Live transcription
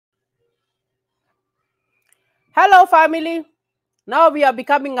Hello, family. Now we are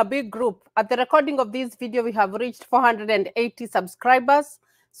becoming a big group. At the recording of this video, we have reached 480 subscribers.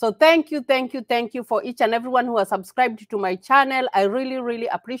 So thank you, thank you, thank you for each and everyone who has subscribed to my channel. I really, really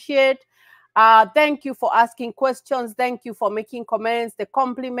appreciate. Thank you for asking questions. Thank you for making comments, the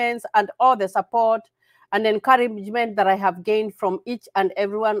compliments, and all the support and encouragement that I have gained from each and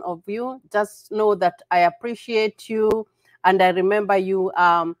every one of you. Just know that I appreciate you and I remember you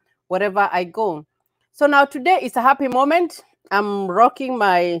wherever I go. So now today is a happy moment. I'm rocking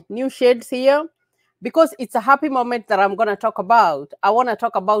my new shades here because it's a happy moment that I'm going to talk about. I want to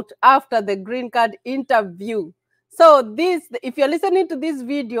talk about after the green card interview. So this, if you're listening to this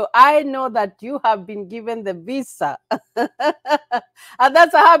video, I know that you have been given the visa. And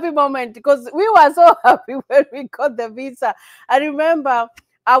that's a happy moment because we were so happy when we got the visa. I remember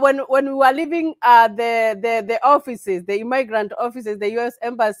when we were leaving the offices, the immigrant offices, the U.S.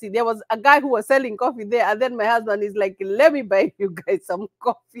 embassy, there was a guy who was selling coffee there, and then my husband is like, "Let me buy you guys some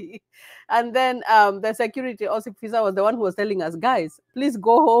coffee." And then the security officer was the one who was telling us, "Guys, please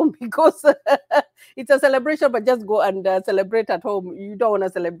go home because it's a celebration, but just go and celebrate at home. You don't want to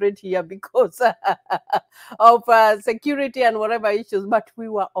celebrate here because of security and whatever issues." But we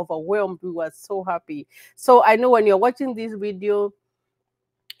were overwhelmed. We were so happy. So I know when you're watching this video,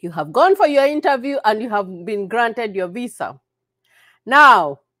 you have gone for your interview and you have been granted your visa.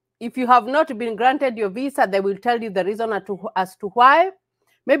 Now, if you have not been granted your visa, they will tell you the reason as to why.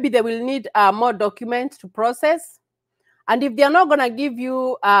 Maybe they will need more documents to process. And if they are not going to give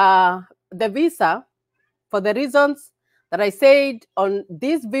you the visa for the reasons that I said on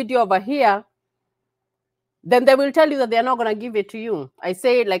this video over here, then they will tell you that they are not going to give it to you.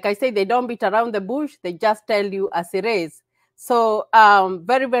 Like I say, they don't beat around the bush. They just tell you as it is. So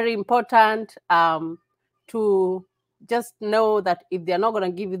very, very important to just know that if they're not going to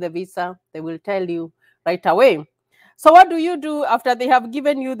give you the visa, they will tell you right away. So what do you do after they have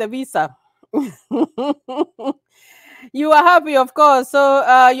given you the visa? You are happy, of course.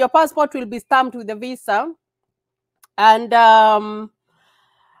 So your passport will be stamped with the visa. And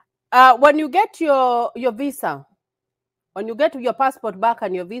when you get your visa, when you get your passport back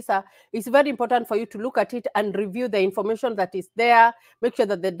and your visa, it's very important for you to look at it and review the information that is there. Make sure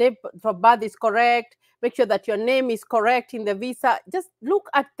that the date of birth is correct. Make sure that your name is correct in the visa. Just look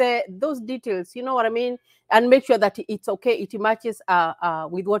at those details, you know what I mean? And make sure that it's okay, it matches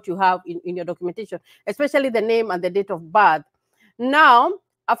with what you have in your documentation, especially the name and the date of birth. Now,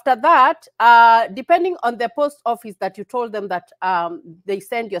 after that, depending on the post office that you told them that they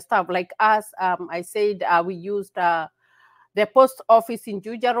send your stuff, like us, I said we used the post office in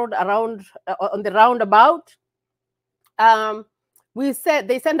Juja Road around on the roundabout. We said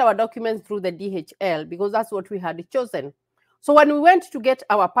they send our documents through the DHL because that's what we had chosen. So when we went to get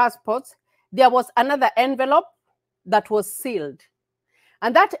our passports, there was another envelope that was sealed.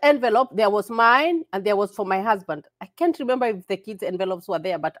 And that envelope, there was mine and there was for my husband. I can't remember if the kids' envelopes were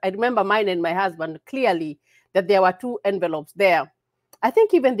there, but I remember mine and my husband clearly that there were two envelopes there. I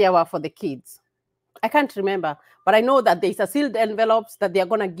think even there were for the kids. I can't remember, but I know that there's a sealed envelopes that they're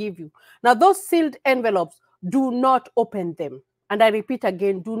going to give you. Now, those sealed envelopes, do not open them. And I repeat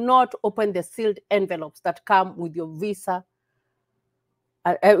again, do not open the sealed envelopes that come with your visa.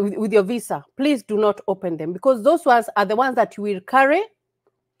 With your visa, please do not open them because those ones are the ones that you will carry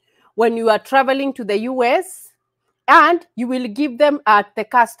when you are traveling to the US, and you will give them at the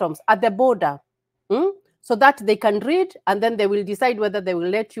customs, at the border, so that they can read, and then they will decide whether they will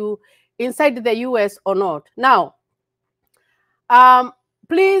let you inside the US or not. Now,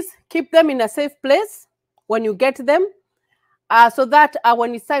 please keep them in a safe place when you get them, so that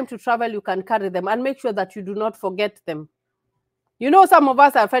when it's time to travel, you can carry them, and make sure that you do not forget them. You know, some of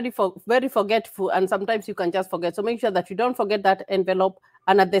us are very forgetful, and sometimes you can just forget. So make sure that you don't forget that envelope,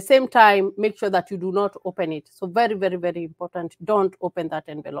 and at the same time, make sure that you do not open it. So very, very, very important. Don't open that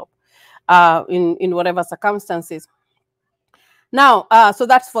envelope in whatever circumstances. Now, so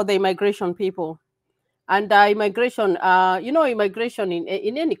that's for the immigration people. And immigration, you know, immigration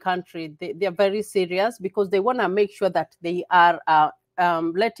in any country, they are very serious because they want to make sure that they are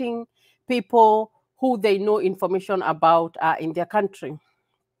letting people who they know information about in their country.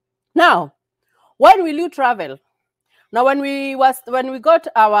 Now, when will you travel? Now, when we were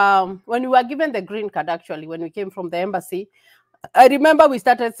given the green card, actually, when we came from the embassy, I remember we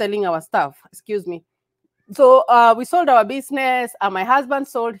started selling our stuff. Excuse me. So we sold our business. My husband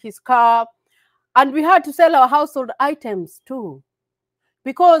sold his car. And we had to sell our household items too,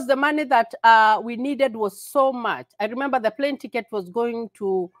 because the money that we needed was so much. I remember the plane ticket was going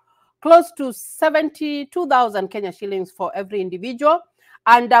to close to 72,000 Kenya shillings for every individual.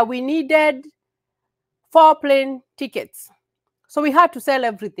 And we needed 4 plane tickets. So we had to sell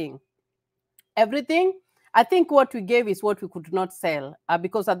everything. Everything. I think what we gave is what we could not sell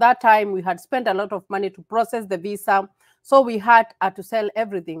because at that time we had spent a lot of money to process the visa. So we had to sell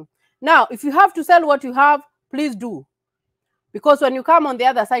everything. Now, if you have to sell what you have, please do. Because when you come on the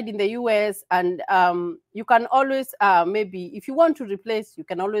other side in the US, and you can always maybe if you want to replace, you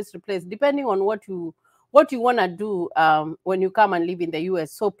can always replace depending on what you want to do when you come and live in the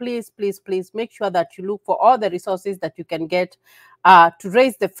US. So please, please, please make sure that you look for all the resources that you can get to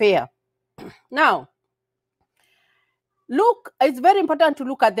raise the fare. Now, look, it's very important to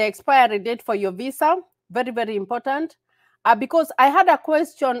look at the expiry date for your visa. Very, very important. Because I had a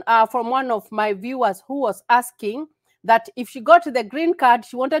question from one of my viewers who was asking that if she got the green card,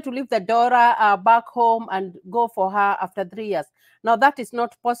 she wanted to leave the daughter back home and go for her after 3 years. Now, that is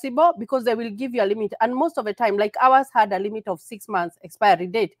not possible because they will give you a limit. And most of the time, like ours had a limit of 6 months expiry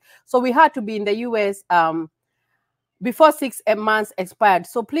date. So we had to be in the US before 6 months expired.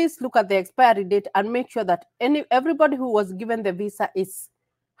 So please look at the expiry date and make sure that everybody who was given the visa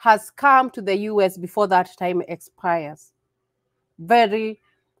has come to the US before that time expires. Very,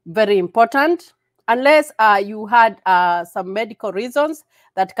 very important. Unless you had some medical reasons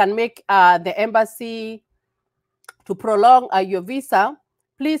that can make the embassy to prolong your visa,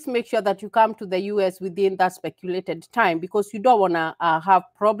 please make sure that you come to the US within that speculated time, because you don't want to have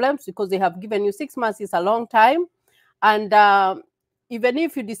problems, because they have given you 6 months is a long time. And even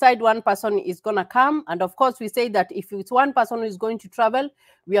if you decide one person is going to come, and of course we say that if it's one person who is going to travel,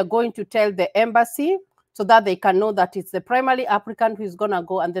 we are going to tell the embassy so that they can know that it's the primary applicant who is going to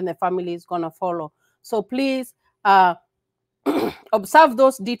go, and then the family is going to follow. So please observe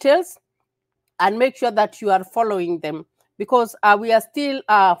those details and make sure that you are following them, because we are still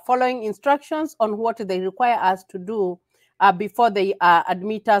following instructions on what they require us to do before they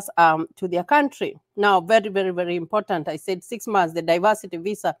admit us to their country. Now, very, very, very important. I said 6 months. The diversity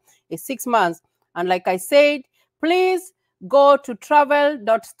visa is 6 months. And like I said, please go to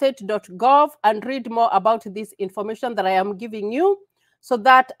travel.state.gov and read more about this information that I am giving you, so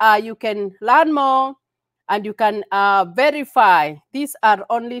that you can learn more and you can verify. These are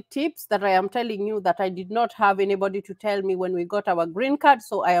only tips that I am telling you that I did not have anybody to tell me when we got our green card.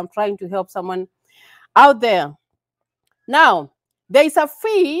 So I am trying to help someone out there. Now, there is a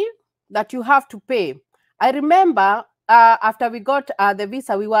fee that you have to pay. I remember after we got the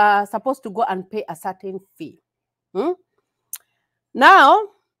visa, we were supposed to go and pay a certain fee. Now,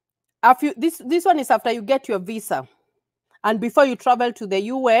 this one is after you get your visa and before you travel to the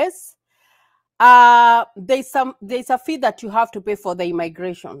US. There's a fee that you have to pay for the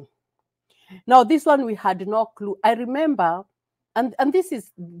immigration. Now, this one we had no clue. I remember, and this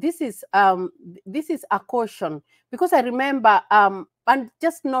is a caution, because I remember and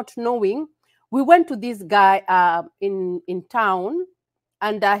just not knowing, we went to this guy in town,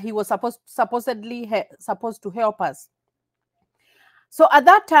 and he was supposedly supposed to help us. So at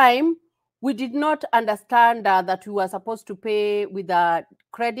that time, we did not understand that we were supposed to pay with a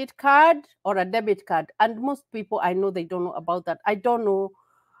credit card or a debit card. And most people I know, they don't know about that. I don't know.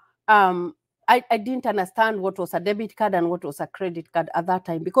 I didn't understand what was a debit card and what was a credit card at that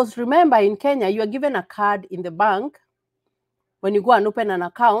time. Because remember, in Kenya, you are given a card in the bank when you go and open an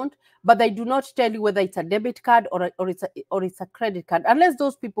account, but they do not tell you whether it's a debit card or it's a credit card, unless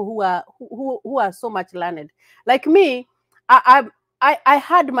those people who are so much learned. Like me, I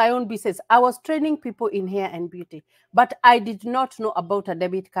had my own business. I was training people in hair and beauty, but I did not know about a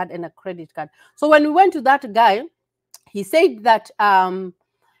debit card and a credit card. So when we went to that guy, he said that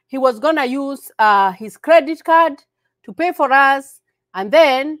he was going to use his credit card to pay for us. And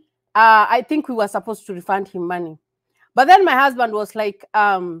then I think we were supposed to refund him money. But then my husband was like,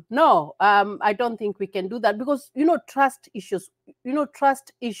 no, I don't think we can do that, because, trust issues,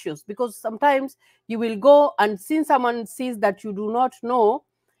 because sometimes you will go, and since someone sees that you do not know,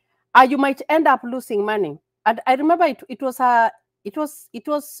 you might end up losing money. And I remember it was a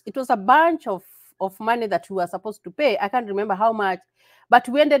bunch of money that we were supposed to pay. I can't remember how much, but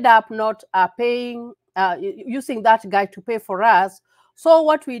we ended up not paying, using that guy to pay for us. So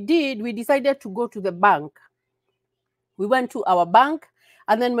what we did, we decided to go to the bank. We went to our bank,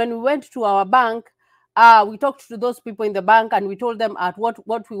 and then when we went to our bank, we talked to those people in the bank, and we told them at what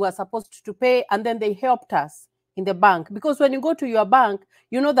we were supposed to pay, and then they helped us in the bank. Because when you go to your bank,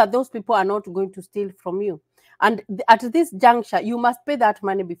 you know that those people are not going to steal from you. And at this juncture, you must pay that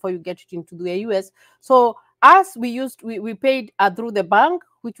money before you get it into the US. So as we paid through the bank,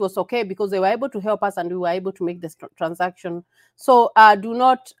 which was okay, because they were able to help us and we were able to make this transaction. So do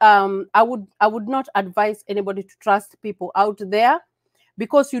not, I would not advise anybody to trust people out there,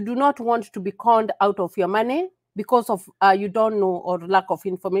 because you do not want to be conned out of your money because of you don't know or lack of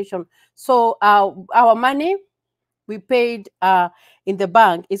information. So our money we paid in the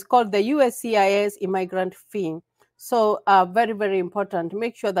bank is called the USCIS immigrant fee. So very, very important.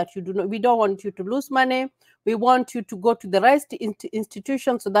 Make sure that you do not, we don't want you to lose money. We want you to go to the right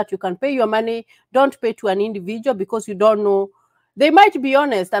institution so that you can pay your money. Don't pay to an individual because you don't know. They might be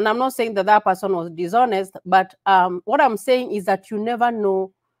honest, and I'm not saying that that person was dishonest, but what I'm saying is that you never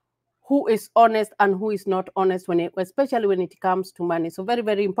know who is honest and who is not honest, especially when it comes to money. So very,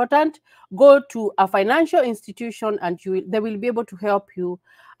 very important. Go to a financial institution and they will be able to help you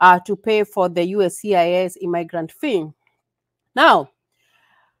to pay for the USCIS immigrant fee. Now,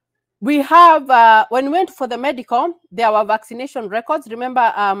 we have, when we went for the medical, there were vaccination records.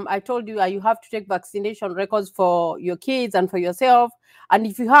 Remember, I told you you have to take vaccination records for your kids and for yourself. And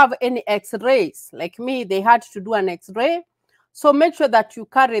if you have any x-rays, like me, they had to do an x-ray. So make sure that you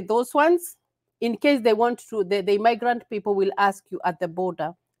carry those ones in case they want to, the immigrant people will ask you at the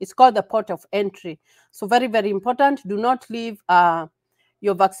border. It's called the port of entry. So very, very important. Do not leave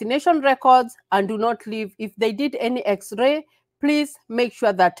your vaccination records, and do not leave, if they did any x-ray, please make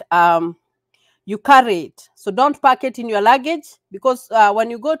sure that you carry it. So don't pack it in your luggage, because when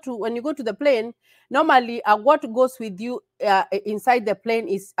you go to the plane, normally what goes with you inside the plane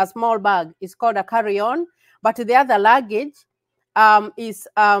is a small bag. It's called a carry-on, but the other luggage is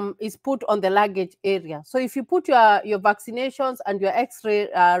put on the luggage area. So if you put your vaccinations and your x-ray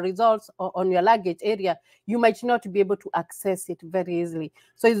results on your luggage area, you might not be able to access it very easily.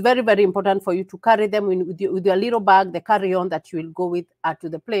 So it's very, very important for you to carry them with your little bag, the carry-on that you will go with to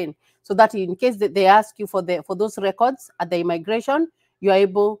the plane, so that in case that they ask you for those records at the immigration, you are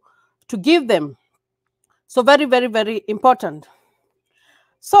able to give them. So very, very, very important.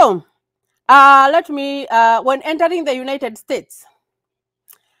 So when entering the United States,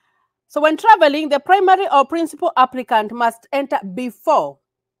 so when traveling, the primary or principal applicant must enter before.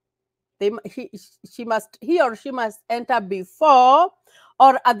 He or she must enter before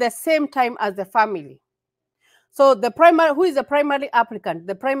or at the same time as the family. So who is the primary applicant?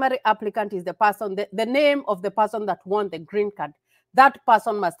 The primary applicant is the person, the name of the person that won the green card. That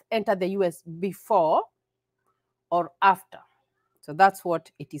person must enter the US before or after. So that's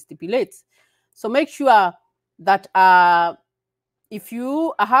what it stipulates. So make sure that if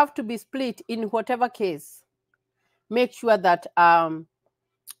you have to be split in whatever case, make sure that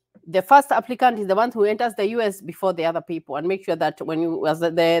the first applicant is the one who enters the US before the other people, and make sure that when you, as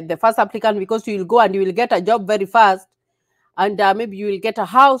the first applicant, because you will go and you will get a job very fast, and maybe you will get a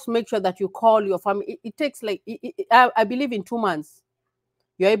house, make sure that you call your family. It takes like, I believe in 2 months,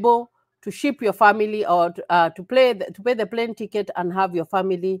 you're able to ship your family or to pay the plane ticket and have your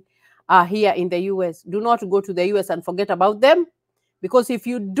family here in the US. Do not go to the US and forget about them, because if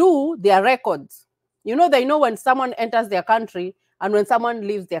you do, their records, they know when someone enters their country and when someone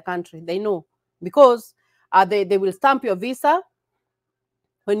leaves their country. They know, because they will stamp your visa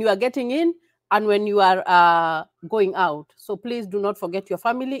when you are getting in and when you are going out. So please do not forget your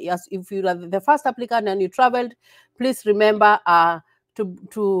family. Yes, if you are the first applicant and you traveled, please remember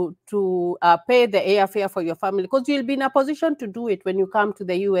to pay the airfare for your family, because you'll be in a position to do it when you come to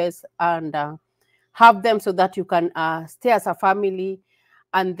the US and have them, so that you can stay as a family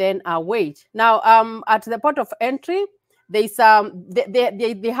and then wait. Now, at the port of entry, they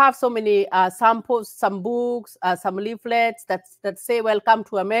have so many samples, some books, some leaflets that say "Welcome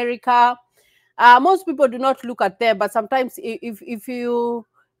to America." Most people do not look at them, but sometimes if you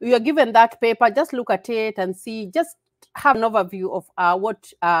are given that paper, just look at it and see. Just have an overview of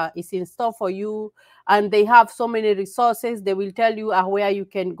what is in store for you. And they have so many resources. They will tell you where you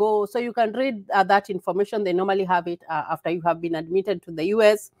can go, so you can read that information. They normally have it after you have been admitted to the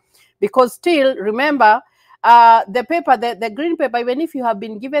US, because still remember, the paper, the green paper, even if you have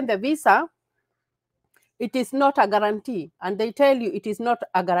been given the visa, it is not a guarantee. And they tell you it is not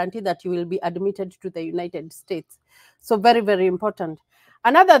a guarantee that you will be admitted to the United States. So very, very important.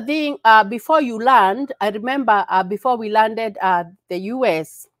 Another thing, before you land, I remember before we landed the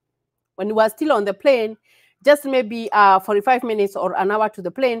US, when we were still on the plane, just maybe 45 minutes or an hour to the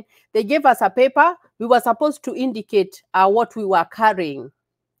plane, they gave us a paper. We were supposed to indicate what we were carrying.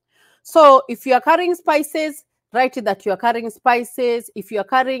 So if you are carrying spices, write it that you are carrying spices. If you are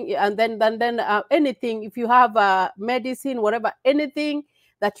carrying, and then anything, if you have medicine, whatever, anything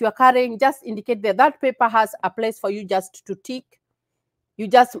that you are carrying, just indicate that paper has a place for you just to tick. You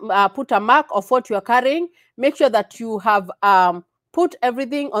just put a mark of what you are carrying. Make sure that you have put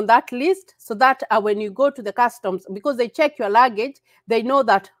everything on that list, so that when you go to the customs, because they check your luggage, they know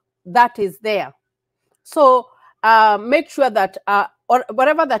that is there. So make sure that or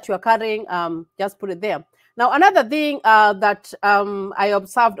whatever that you are carrying, just put it there. Now, another thing that I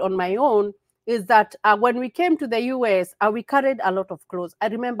observed on my own is that when we came to the US, we carried a lot of clothes. I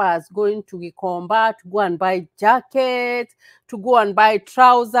remember us going to Gikomba to go and buy jackets, to go and buy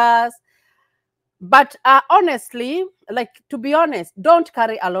trousers. But honestly, like, to be honest, don't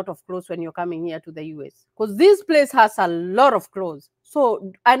carry a lot of clothes when you're coming here to the US, because this place has a lot of clothes.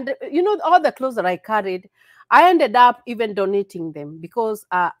 So, and you know, all the clothes that I carried, I ended up even donating them because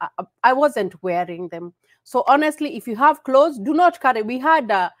I wasn't wearing them. So honestly, if you have clothes, do not carry. We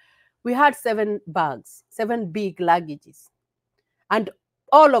had 7 bags, 7 big luggages, and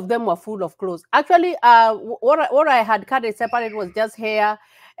all of them were full of clothes. Actually, what I had carried separate was just hair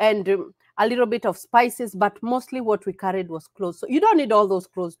and a little bit of spices, but mostly what we carried was clothes. So you don't need all those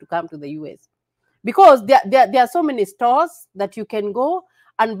clothes to come to the US, because there are so many stores that you can go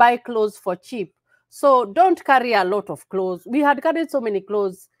and buy clothes for cheap. So don't carry a lot of clothes. We had carried so many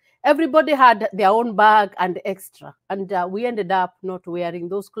clothes. Everybody had their own bag and extra, and we ended up not wearing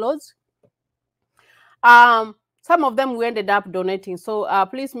those clothes. Some of them we ended up donating. So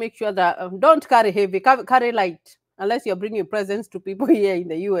please make sure that don't carry heavy, carry light. Unless you're bringing presents to people here in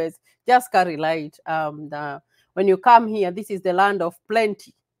the US, just carry light. When you come here, this is the land of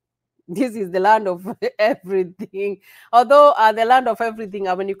plenty. This is the land of everything. Although the land of everything,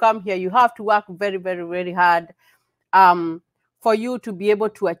 when you come here, you have to work very, very, very hard for you to be able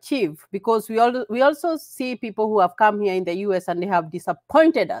to achieve. Because we also see people who have come here in the US and they have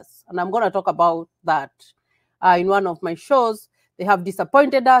disappointed us. And I'm going to talk about that in one of my shows. They have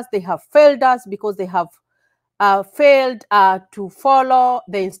disappointed us. They have failed us because they have failed to follow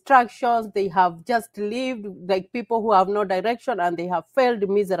the instructions. They have just lived like people who have no direction, and they have failed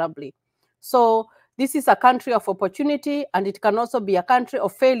miserably. So this is a country of opportunity, and it can also be a country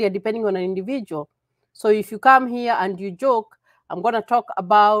of failure depending on an individual. So if you come here and you joke, I'm going to talk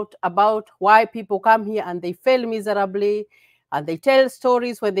about why people come here and they fail miserably, and they tell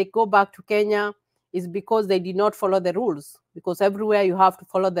stories when they go back to Kenya is because they did not follow the rules. Because everywhere you have to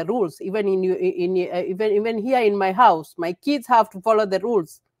follow the rules. Even even here in my house, my kids have to follow the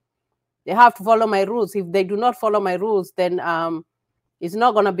rules. They have to follow my rules. If they do not follow my rules, then it's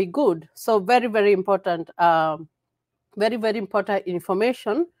not going to be good. So very, very important, very, very important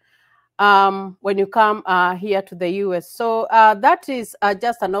information when you come here to the US. So that is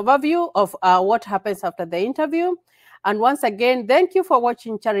just an overview of what happens after the interview. And once again, thank you for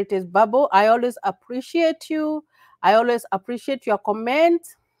watching Charity's Bubble. I always appreciate you. I always appreciate your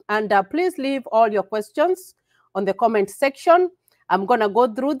comments. And please leave all your questions on the comment section. I'm going to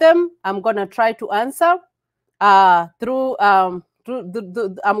go through them. I'm going to try to answer I'm going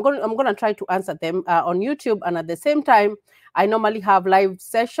to try to answer them on YouTube. And at the same time, I normally have live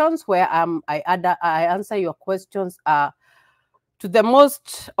sessions where I answer your questions to the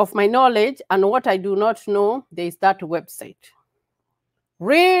most of my knowledge. And what I do not know, there is that website.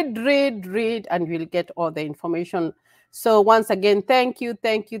 Read, and you'll get all the information. So once again, thank you.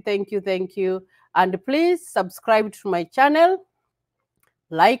 And please subscribe to my channel,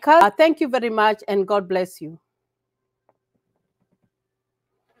 like us. Thank you very much, and God bless you.